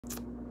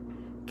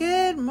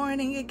Good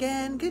morning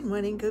again. Good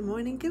morning, good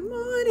morning, good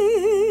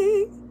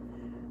morning.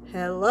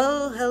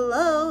 Hello,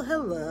 hello,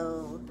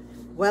 hello.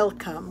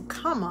 Welcome.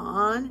 Come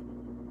on.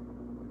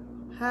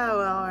 How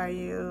are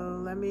you?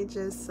 Let me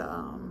just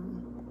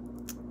I'm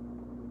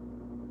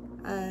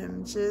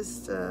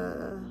just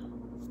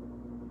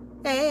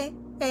hey,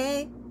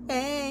 hey,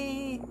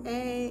 hey, hey,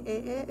 hey,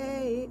 hey,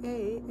 hey,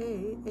 hey,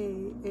 hey,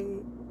 hey, hey.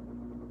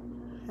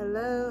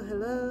 Hello,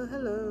 hello,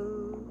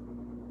 hello.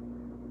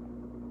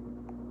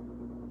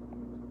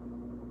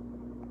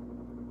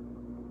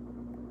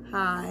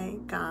 Hi,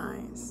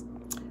 guys.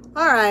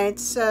 All right,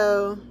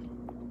 so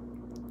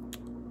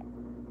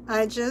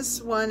I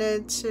just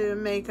wanted to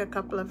make a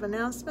couple of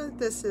announcements.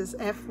 This is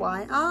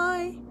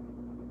FYI,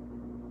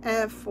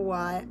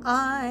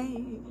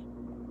 FYI,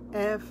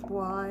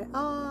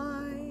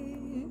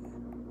 FYI.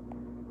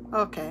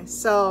 Okay,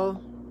 so,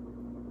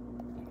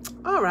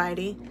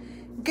 alrighty.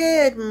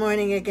 Good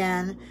morning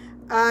again.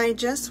 I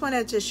just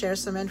wanted to share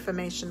some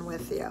information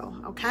with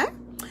you, okay?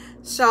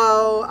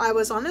 So I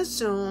was on a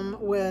Zoom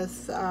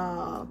with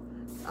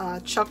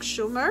Chuck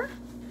Schumer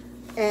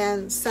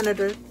and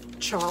Senator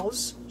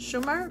Charles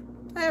Schumer.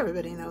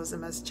 Everybody knows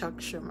him as Chuck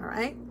Schumer,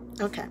 right?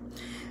 Okay.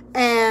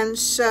 And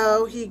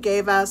so he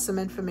gave us some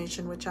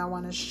information which I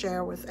want to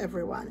share with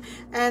everyone.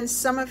 And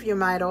some of you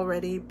might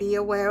already be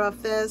aware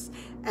of this,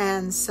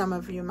 and some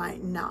of you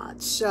might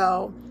not.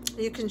 So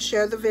you can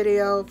share the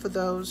video for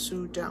those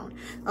who don't.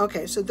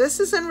 Okay, so this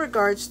is in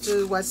regards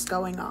to what's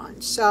going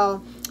on.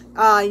 So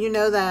you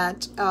know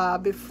that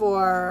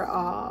before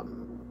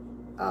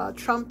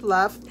Trump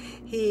left,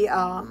 he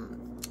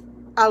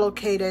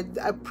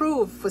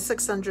approved for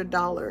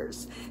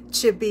 $600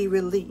 to be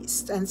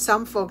released, and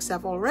some folks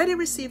have already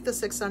received the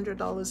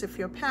 $600 if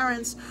you're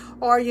parents,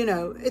 or you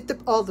know, it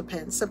all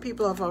depends. Some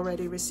people have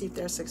already received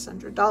their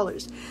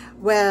 $600.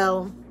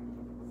 Well,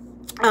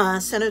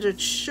 Senator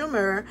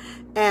Schumer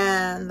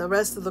and the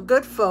rest of the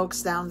good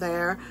folks down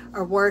there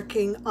are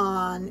working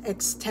on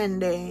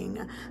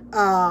extending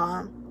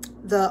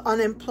the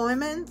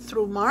unemployment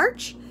through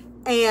March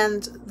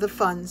and the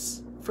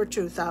funds for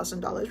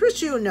 $2,000,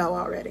 which you know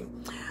already.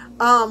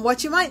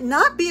 What you might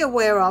not be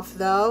aware of,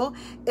 though,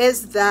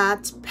 is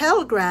that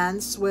Pell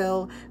Grants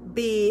will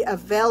be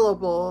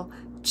available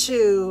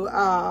to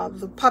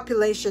the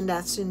population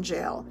that's in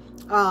jail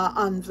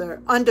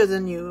under the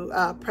new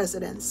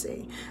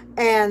presidency,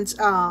 and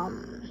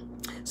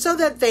so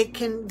that they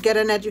can get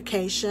an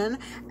education,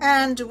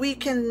 and we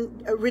can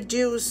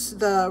reduce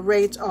the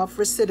rate of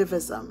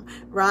recidivism,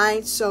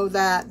 right? So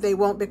that they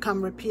won't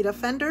become repeat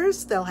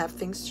offenders. They'll have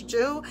things to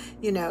do,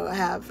 you know,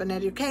 have an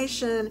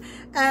education,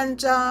 and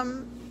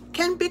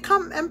can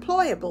become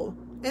employable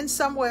in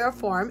some way or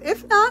form.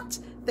 If not,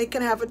 they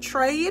can have a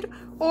trade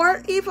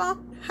or even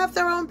have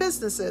their own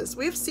businesses.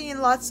 We've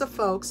seen lots of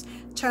folks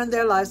turn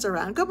their lives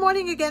around. Good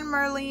morning again,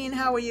 Marlene.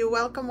 How are you?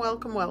 Welcome,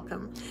 welcome,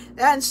 welcome.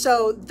 And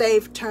so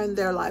they've turned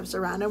their lives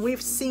around, and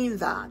we've seen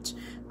that.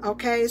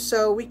 Okay,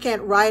 so we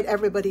can't write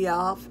everybody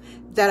off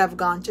that have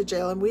gone to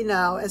jail. And we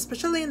know,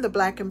 especially in the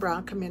Black and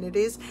brown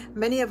communities,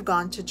 many have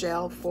gone to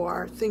jail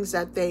for things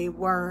that they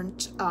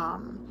weren't,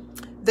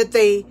 that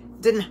they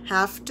didn't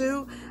have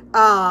to.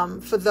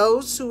 For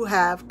those who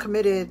have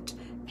committed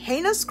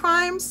heinous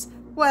crimes,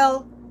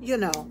 well, you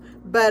know,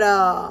 but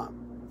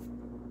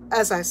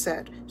as I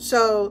said,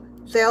 so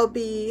they'll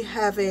be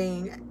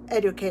having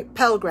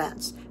Pell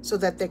Grants so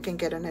that they can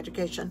get an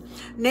education.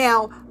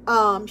 Now,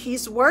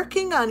 he's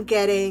working on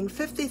getting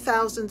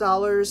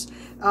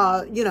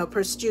 $50,000, you know,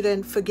 per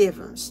student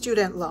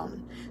student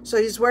loan. So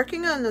he's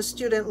working on a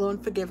student loan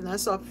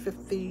forgiveness of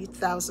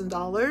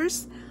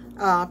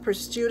 $50,000 per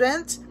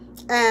student,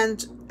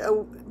 and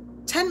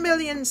 10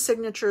 million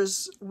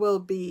signatures will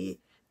be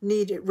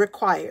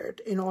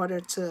required in order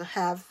to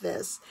have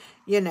this,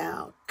 you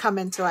know, come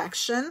into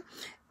action.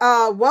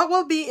 What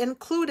will be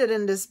included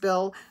in this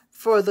bill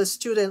for the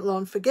student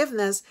loan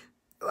forgiveness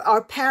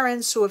are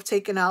parents who have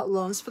taken out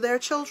loans for their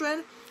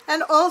children,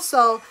 and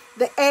also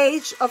the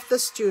age of the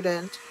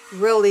student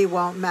really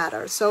won't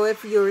matter. So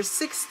if you're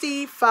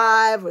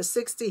 65 or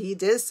 60, he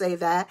did say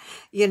that,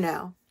 you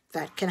know,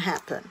 that can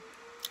happen.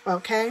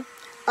 Okay.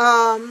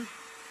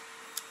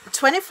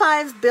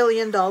 $25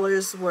 billion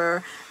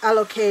were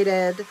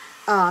allocated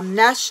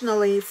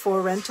nationally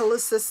for rental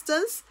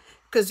assistance,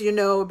 because you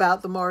know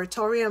about the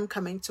moratorium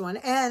coming to an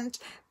end,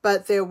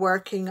 but they're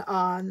working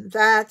on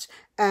that.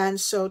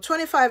 And so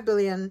 $25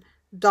 billion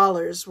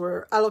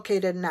were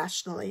allocated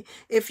nationally.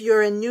 If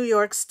you're in New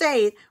York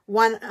State,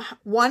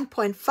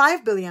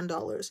 $1.5 billion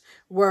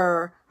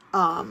were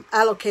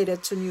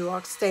allocated to New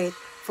York State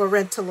for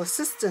rental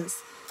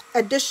assistance.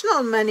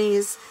 Additional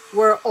monies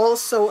were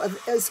also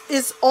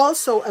is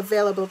also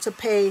available to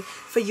pay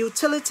for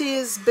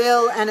utilities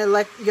bill and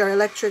your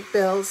electric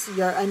bills,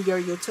 your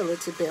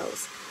utility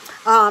bills.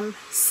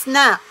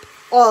 SNAP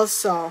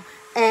also,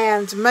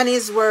 and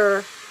monies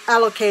were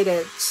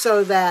allocated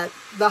so that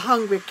the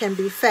hungry can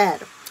be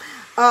fed.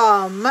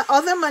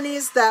 Other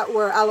monies that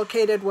were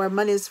allocated were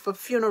monies for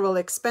funeral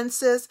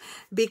expenses,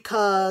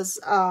 because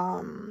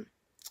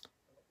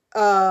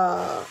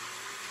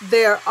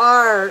there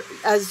are,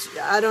 as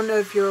I don't know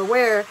if you're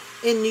aware,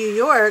 in New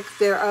York,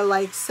 there are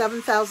like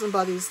 7,000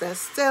 bodies that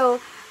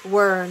still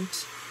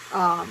weren't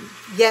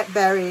yet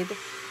buried,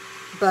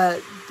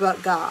 but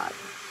God.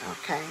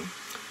 Okay.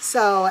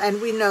 So,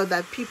 and we know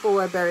that people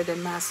were buried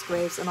in mass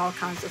graves and all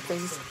kinds of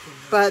things,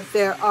 but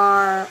there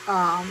are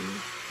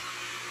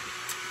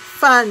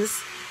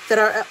funds that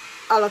are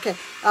allocated.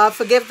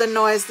 Forgive the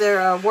noise.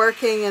 They're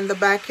working in the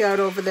backyard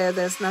over there.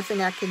 There's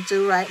nothing I can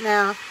do right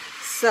now.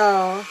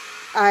 So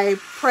I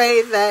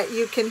pray that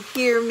you can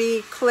hear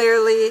me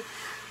clearly,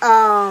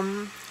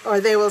 or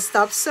they will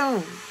stop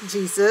soon.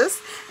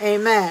 Jesus.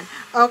 Amen.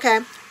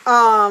 Okay.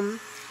 $10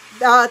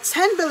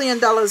 billion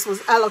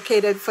was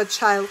allocated for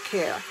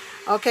childcare.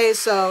 Okay,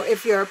 so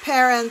if you're a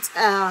parent,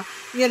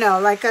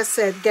 like I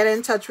said, get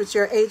in touch with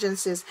your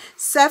agencies.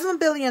 $7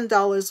 billion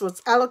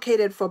was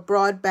allocated for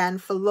broadband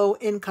for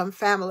low-income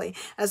family.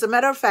 As a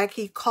matter of fact,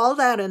 he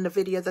called out in the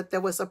video that there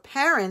was a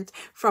parent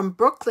from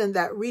Brooklyn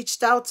that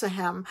reached out to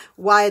him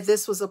why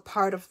this was a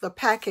part of the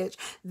package,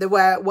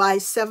 why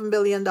 $7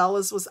 billion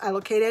was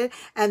allocated.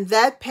 And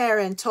that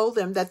parent told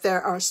him that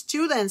there are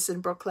students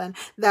in Brooklyn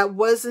that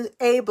wasn't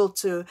able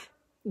to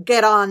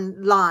get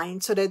online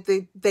so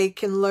that they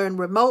can learn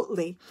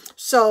remotely.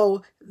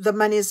 So the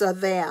monies are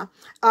there.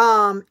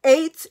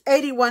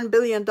 $81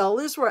 billion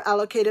were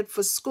allocated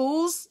for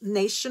schools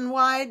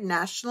nationwide,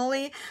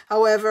 nationally.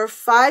 However,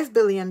 $5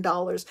 billion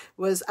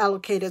was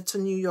allocated to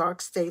New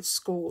York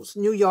schools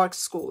in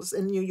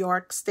New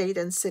York State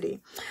and City.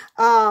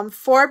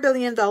 $4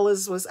 billion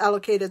was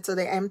allocated to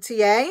the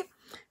MTA,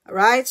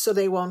 right? So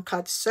they won't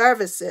cut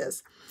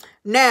services.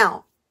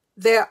 Now,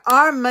 there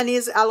are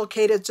monies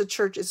allocated to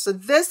churches. So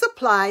this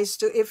applies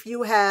to if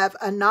you have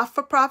a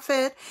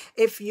not-for-profit,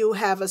 if you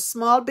have a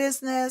small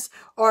business,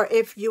 or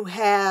if you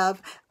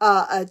have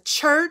a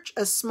church,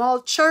 a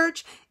small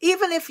church,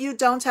 even if you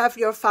don't have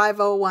your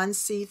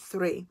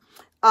 501c3.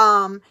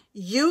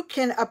 You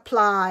can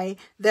apply.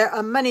 There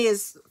are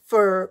monies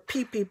for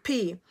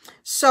PPP.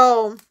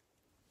 So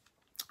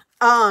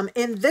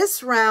in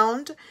this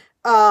round,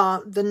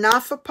 the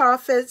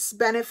not-for-profits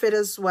benefit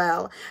as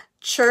well.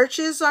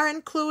 Churches are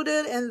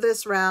included in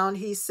this round.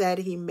 He said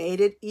he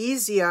made it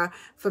easier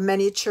for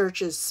many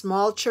churches,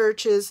 small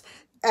churches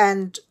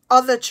and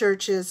other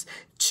churches,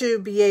 to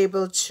be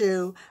able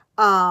to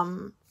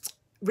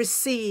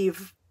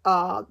receive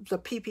the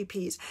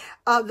PPPs.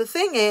 The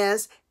thing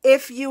is,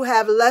 if you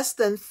have less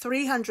than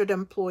 300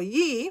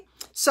 employees,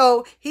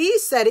 so he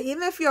said,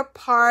 even if you're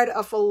part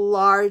of a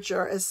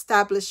larger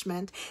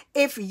establishment,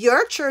 if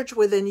your church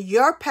within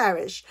your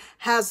parish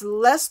has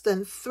less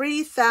than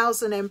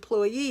 3,000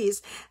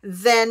 employees,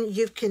 then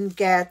you can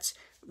get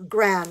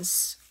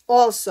grants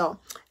also.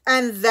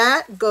 And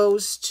that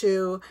goes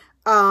to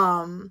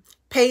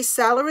pay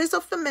salaries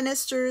of the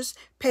ministers,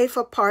 pay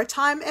for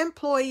part-time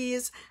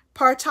employees,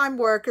 part-time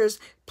workers,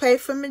 pay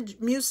for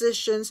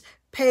musicians,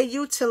 pay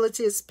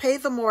utilities, pay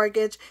the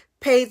mortgage,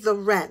 pay the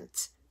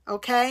rent.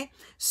 Okay,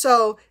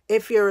 so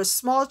if you're a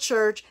small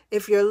church,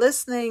 if you're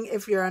listening,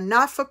 if you're a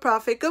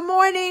not-for-profit, good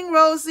morning,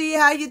 Rosie,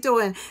 how you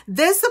doing?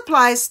 This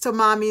applies to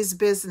mommy's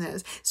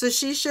business, so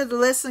she should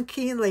listen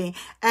keenly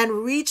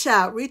and reach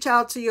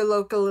out to your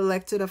local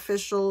elected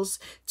officials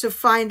to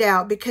find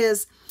out,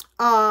 because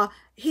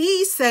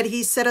he said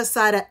he set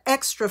aside an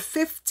extra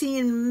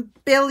 $15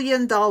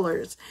 billion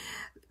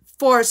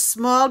for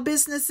small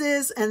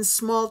businesses and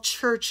small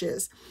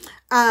churches.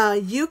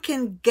 You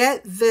can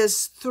get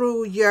this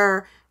through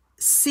your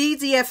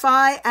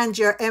CDFI and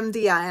your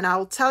MDI. And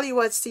I'll tell you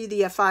what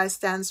CDFI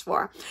stands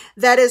for.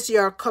 That is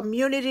your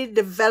Community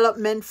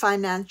Development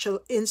Financial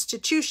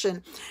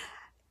Institution.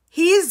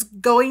 He's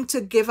going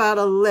to give out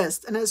a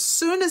list. And as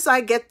soon as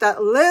I get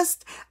that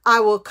list, I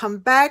will come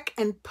back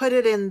and put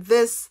it in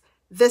this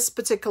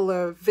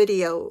particular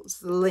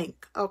video's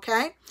link.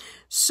 Okay.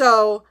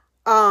 So,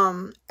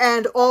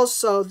 and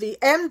also the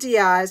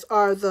MDIs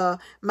are the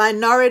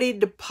Minority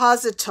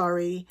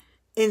Depository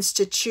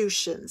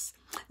Institutions.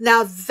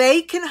 Now,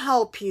 they can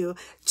help you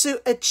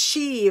to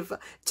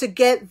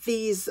get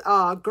these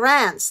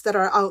grants that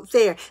are out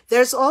there.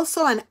 There's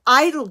also an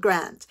EIDL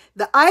grant.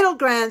 The EIDL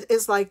grant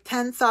is like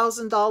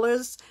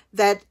 $10,000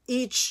 that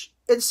each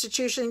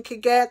institution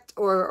could get,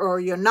 or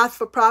your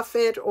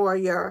not-for-profit, or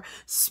your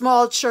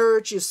small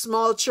church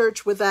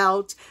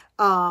without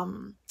the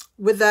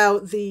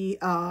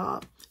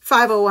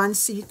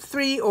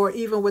 501c3, or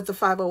even with the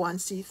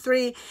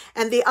 501c3.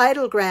 And the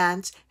EIDL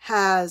grant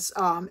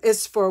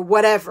is for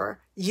whatever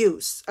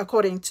use,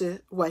 according to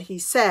what he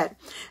said.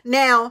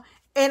 Now,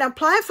 in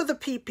applying for the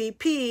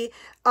PPP,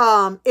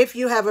 if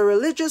you have a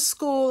religious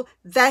school,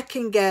 that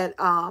can get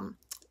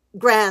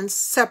grants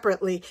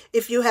separately.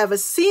 If you have a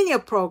senior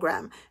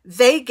program,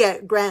 they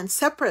get grants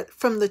separate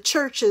from the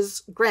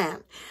church's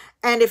grant.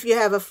 And if you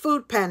have a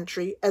food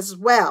pantry as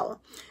well.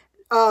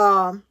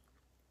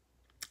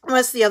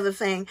 What's the other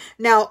thing?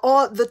 Now,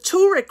 all the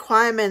two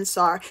requirements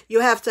are you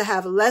have to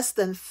have less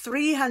than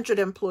 300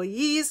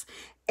 employees,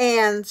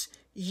 and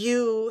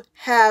you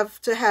have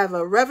to have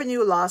a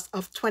revenue loss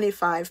of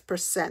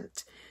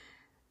 25%.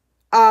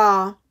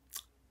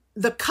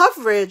 the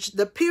coverage,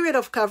 the period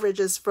of coverage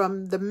is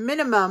from the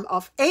minimum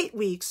of 8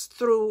 weeks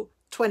through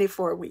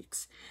 24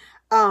 weeks.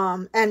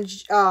 And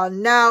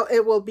now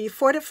it will be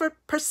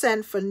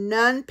 40% for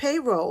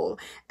non-payroll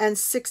and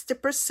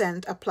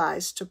 60%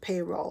 applies to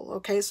payroll.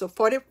 Okay, so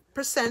 40%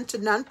 to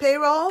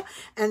non-payroll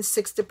and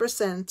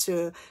 60%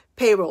 to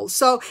payroll.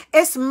 So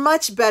it's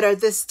much better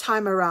this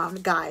time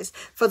around, guys,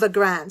 for the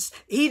grants.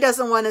 He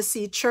doesn't want to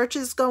see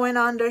churches going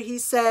under, he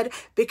said,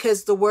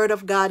 because the word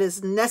of God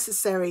is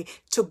necessary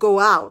to go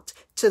out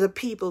to the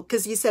people.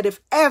 Because he said if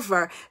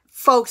ever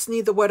folks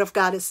need the word of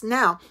God, is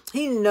now.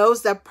 He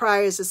knows that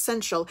prayer is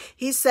essential.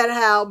 He said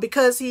how,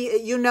 because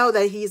you know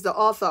that he's the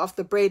author of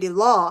the Brady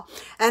Law.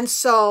 And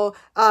so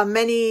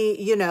many,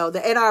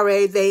 the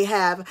NRA, they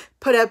have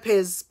put up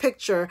his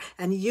picture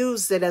and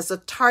used it as a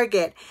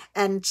target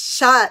and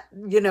shot,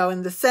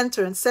 in the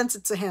center and sent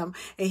it to him.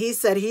 And he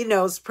said he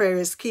knows prayer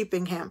is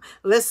keeping him.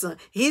 Listen,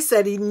 he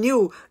said he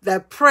knew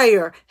that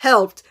prayer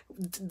helped,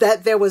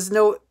 that there was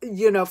no,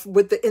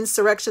 with the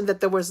insurrection,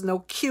 that there was no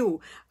coup,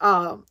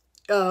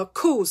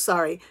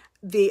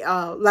 the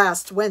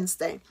last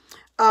Wednesday.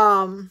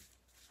 And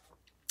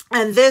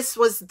this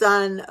was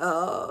done,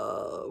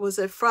 was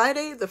it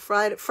Friday?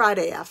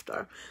 Friday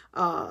after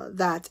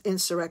that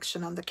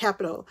insurrection on the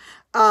Capitol.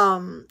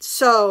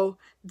 So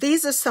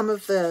these are some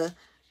of the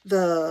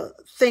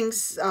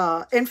things,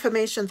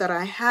 information that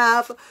I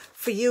have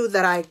for you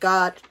that I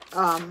got,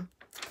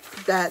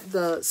 that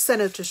the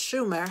Senator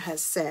Schumer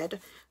has said.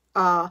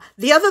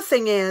 The other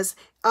thing is,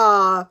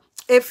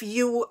 if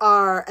you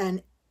are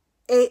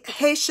a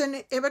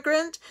Haitian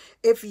immigrant,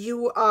 if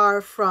you are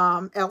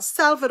from El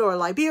Salvador,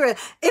 Liberia,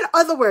 in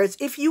other words,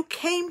 if you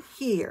came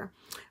here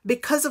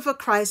because of a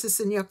crisis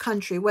in your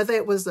country, whether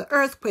it was the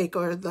earthquake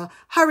or the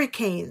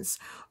hurricanes,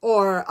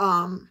 or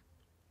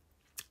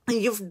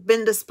you've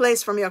been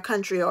displaced from your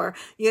country, or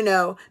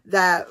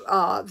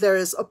that there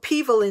is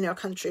upheaval in your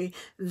country,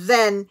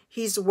 then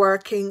he's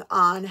working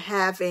on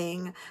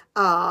having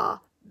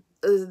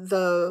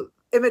the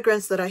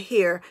immigrants that are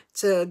here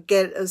to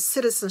get a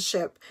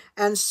citizenship.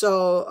 And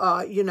so,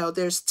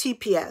 there's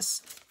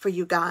TPS for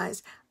you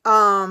guys.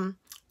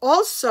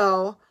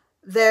 Also,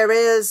 there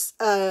is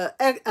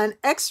an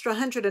extra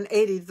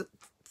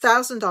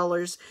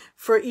 $180,000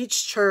 for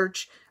each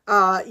church,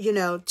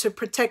 to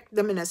protect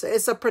the minister.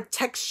 It's a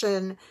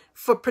protection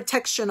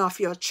of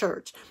your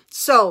church.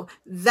 So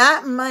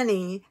that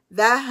money,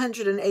 that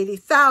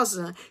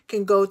 $180,000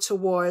 can go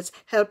towards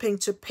helping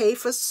to pay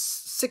for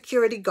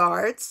security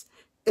guards.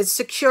 It's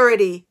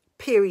security,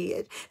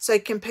 period. So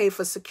it can pay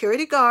for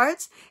security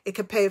guards. It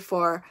can pay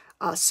for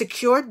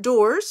secure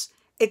doors.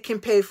 It can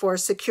pay for a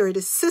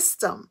security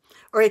system,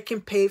 or it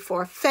can pay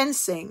for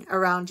fencing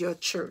around your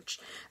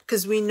church,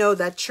 because we know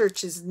that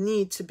churches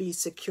need to be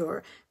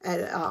secure.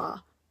 And,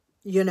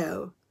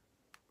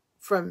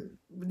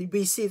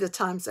 we see the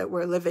times that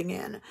we're living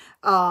in.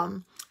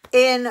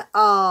 In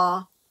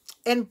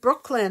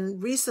Brooklyn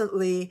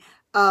recently,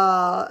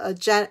 a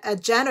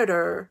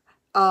janitor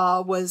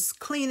was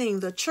cleaning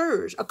the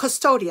church, a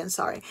custodian,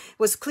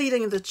 was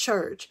cleaning the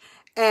church,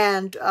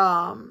 and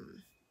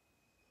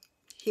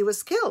he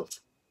was killed,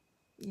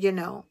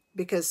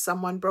 because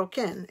someone broke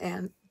in,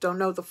 and don't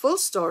know the full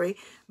story,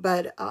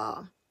 but,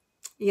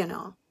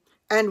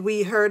 and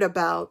we heard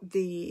about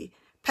the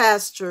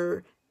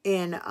pastor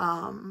in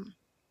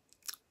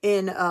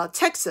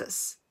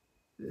Texas,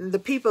 the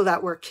people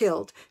that were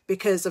killed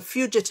because a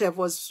fugitive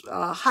was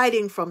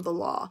hiding from the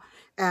law.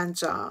 And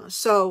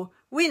so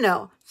we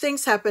know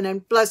things happen,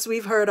 and plus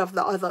we've heard of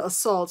the other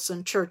assaults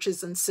in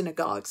churches and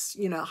synagogues,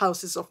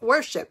 houses of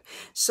worship.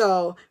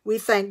 So we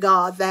thank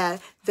God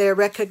that they're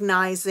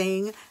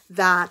recognizing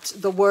that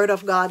the word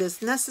of God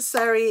is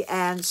necessary.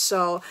 And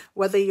so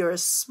whether you're a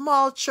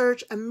small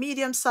church, a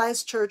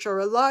medium-sized church, or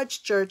a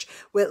large church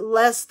with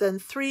less than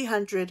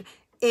 300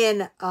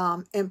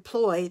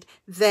 employed,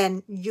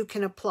 then you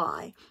can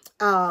apply.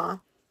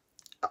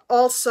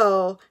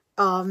 Also,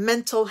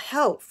 mental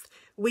health.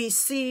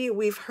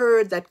 We've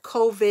heard that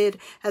COVID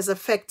has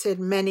affected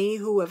many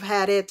who have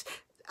had it,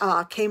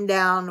 came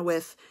down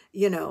with,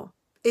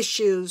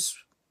 issues,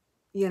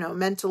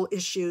 mental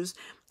issues.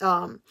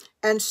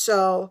 And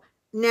so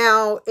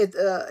now in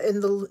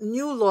the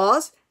new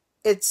laws,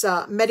 it's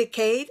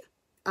Medicaid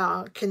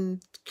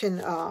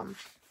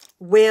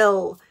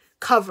will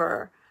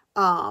cover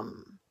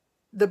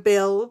the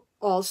bill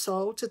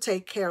also to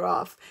take care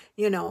of,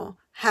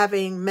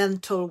 having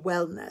mental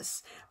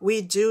wellness.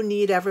 We do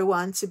need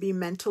everyone to be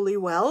mentally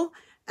well.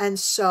 And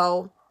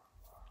so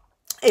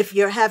if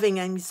you're having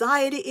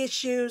anxiety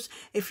issues,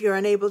 if you're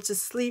unable to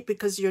sleep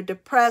because you're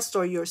depressed,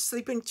 or you're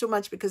sleeping too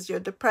much because you're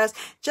depressed,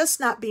 just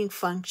not being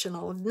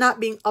functional, not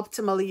being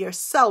optimally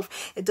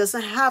yourself. It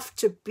doesn't have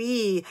to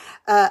be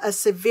a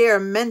severe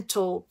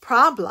mental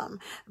problem,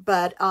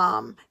 but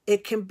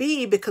It can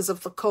be because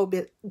of the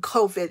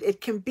COVID. It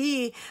can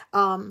be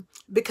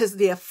because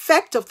the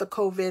effect of the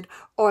COVID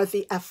or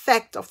the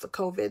effect of the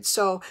COVID.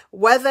 So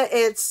whether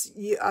it's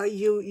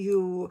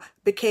you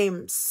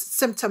became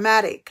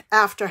symptomatic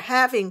after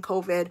having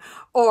COVID,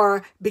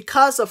 or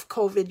because of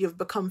COVID you've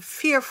become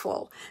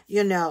fearful,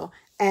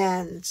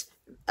 and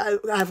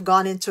I've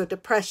gone into a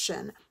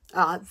depression.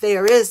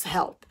 There is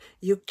help.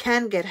 You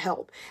can get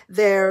help.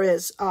 There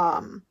is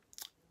 $4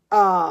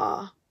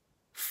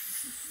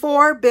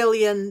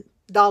 billion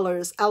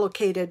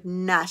allocated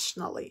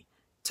nationally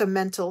to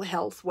mental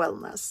health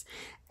wellness,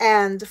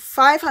 and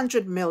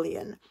 $500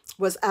 million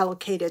was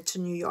allocated to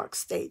New York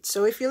State.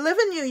 So if you live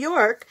in New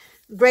York,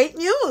 great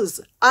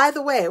news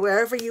either way,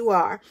 wherever you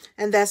are,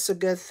 and that's a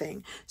good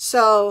thing.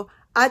 So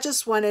I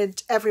just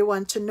wanted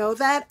everyone to know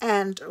that.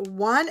 And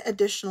one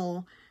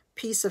additional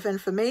piece of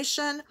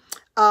information,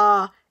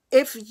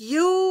 if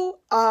you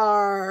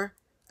are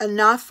a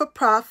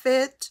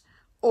not-for-profit,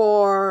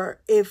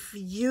 or if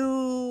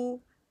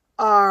you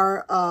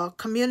are a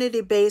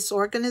community-based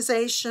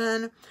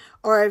organization,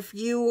 or if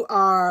you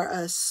are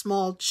a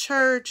small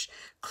church,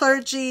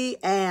 clergy,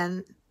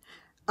 and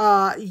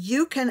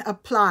you can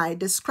apply.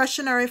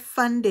 Discretionary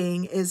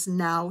funding is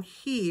now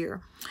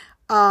here.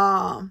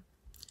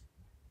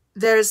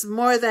 There's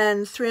more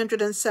than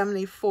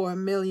 $374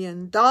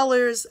 million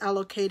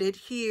allocated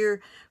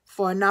here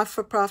for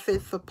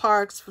not-for-profit, for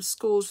parks, for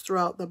schools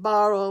throughout the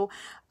borough.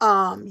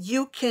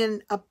 You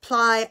can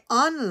apply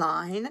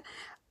online.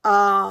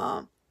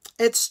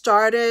 It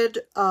started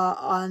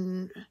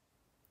on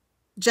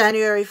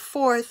January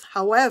 4th,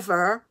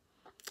 however,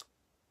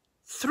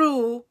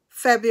 through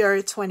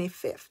February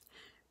 25th.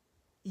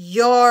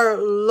 Your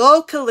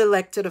local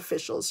elected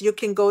officials, you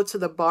can go to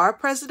the bar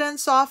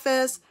president's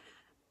office.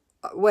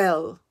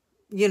 Well,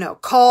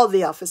 call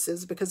the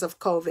offices because of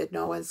COVID.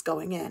 No one's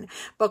going in.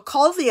 But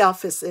call the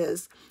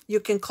offices. You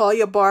can call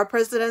your bar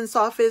president's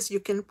office. You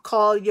can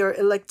call your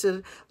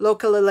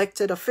local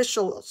elected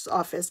official's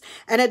office.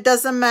 And it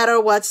doesn't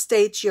matter what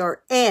state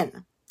you're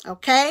in.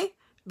 Okay?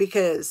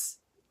 Because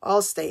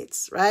all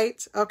states,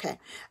 right? Okay.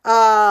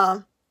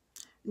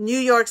 New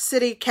York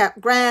City cap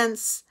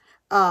grants.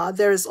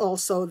 There's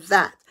also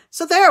that.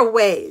 So there are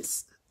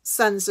ways,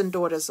 sons and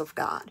daughters of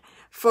God,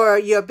 for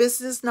your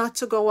business not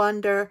to go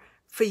under,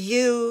 for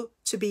you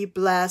to be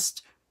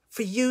blessed,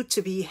 for you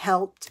to be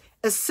helped.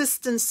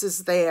 Assistance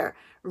is there.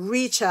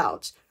 Reach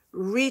out.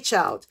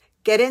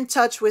 Get in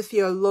touch with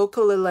your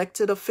local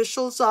elected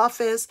official's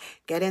office.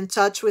 Get in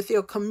touch with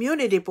your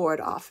community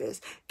board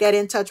office. Get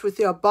in touch with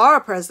your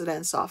bar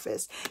president's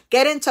office.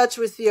 Get in touch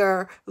with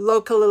your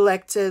local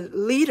elected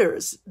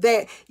leaders.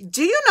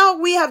 Do you know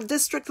we have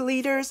district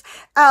leaders?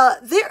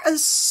 There are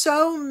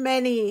so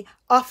many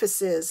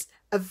offices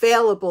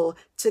available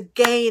to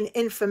gain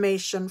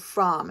information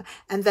from,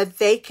 and that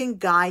they can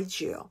guide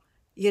you,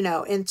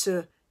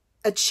 into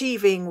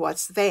achieving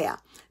what's there.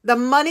 The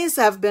monies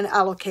have been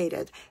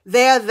allocated.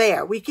 They're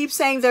there. We keep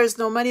saying there's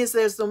no monies.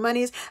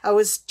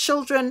 Our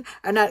children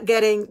are not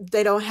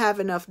they don't have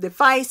enough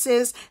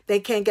devices.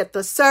 They can't get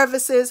the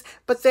services,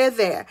 but they're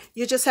there.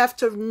 You just have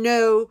to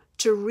know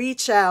to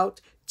reach out,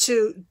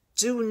 to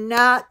do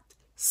not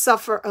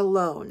suffer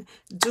alone.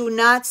 Do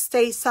not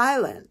stay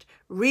silent.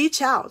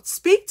 Reach out,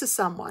 speak to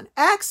someone,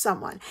 ask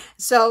someone.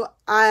 So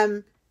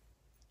I'm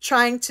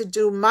trying to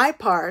do my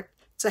part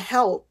to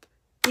help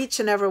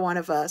each and every one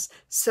of us.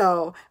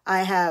 So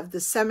I have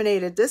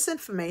disseminated this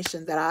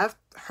information that I've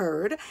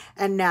heard,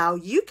 and now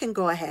you can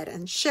go ahead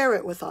and share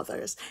it with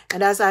others.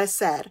 And as I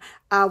said,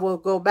 I will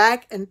go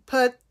back and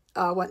put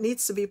what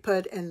needs to be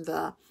put in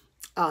the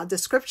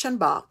description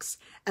box,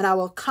 and I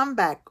will come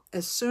back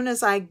as soon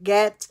as I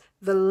get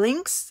the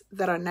links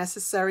that are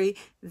necessary.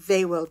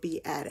 They will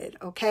be added.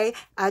 Okay.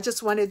 I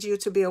just wanted you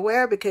to be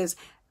aware because,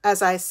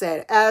 as I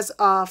said, as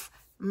of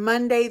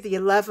Monday, the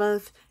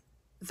 11th,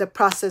 the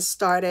process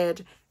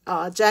started.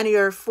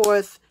 January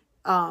 4th,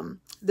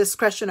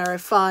 discretionary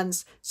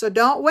funds. So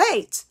don't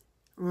wait.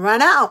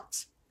 Run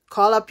out.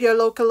 Call up your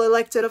local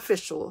elected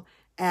official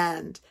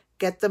and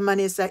get the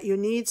monies that you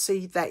need so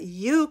that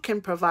you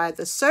can provide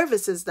the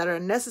services that are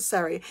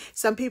necessary.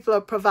 Some people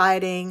are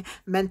providing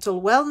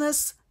mental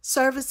wellness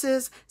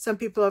services. Some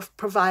people are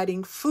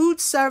providing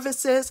food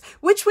services,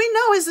 which we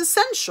know is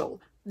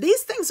essential.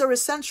 These things are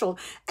essential.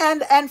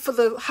 And for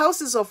the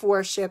houses of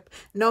worship,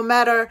 no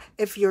matter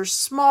if you're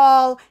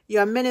small,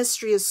 your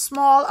ministry is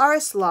small or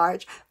it's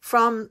large,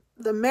 from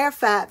the mere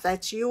fact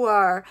that you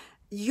are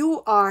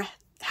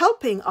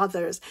helping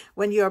others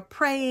when you're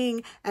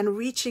praying and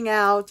reaching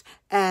out,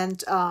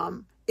 and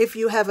if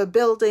you have a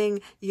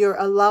building, you're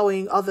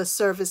allowing other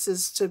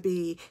services to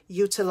be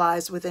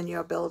utilized within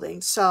your building.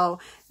 So,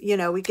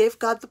 we give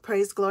God the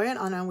praise, glory, and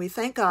honor, and we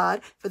thank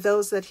God for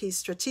those that He's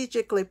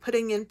strategically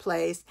putting in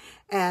place.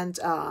 And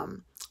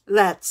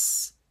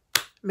let's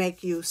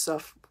make use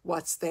of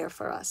what's there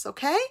for us,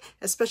 okay?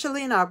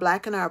 Especially in our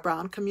Black and our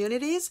brown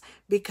communities,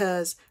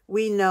 because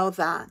we know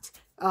that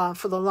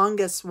for the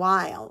longest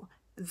while,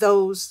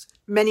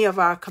 many of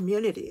our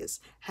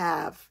communities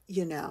have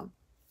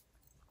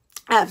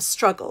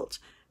struggled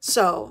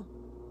So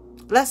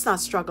let's not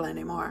struggle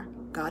anymore.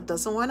 God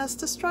doesn't want us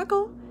to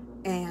struggle.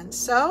 And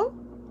so,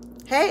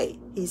 hey,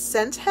 he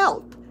sent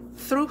help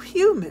through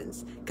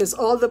humans, because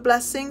all the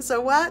blessings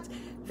are what?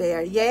 They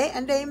are yea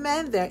and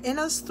amen. They're in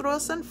us, through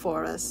us, and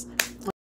for us.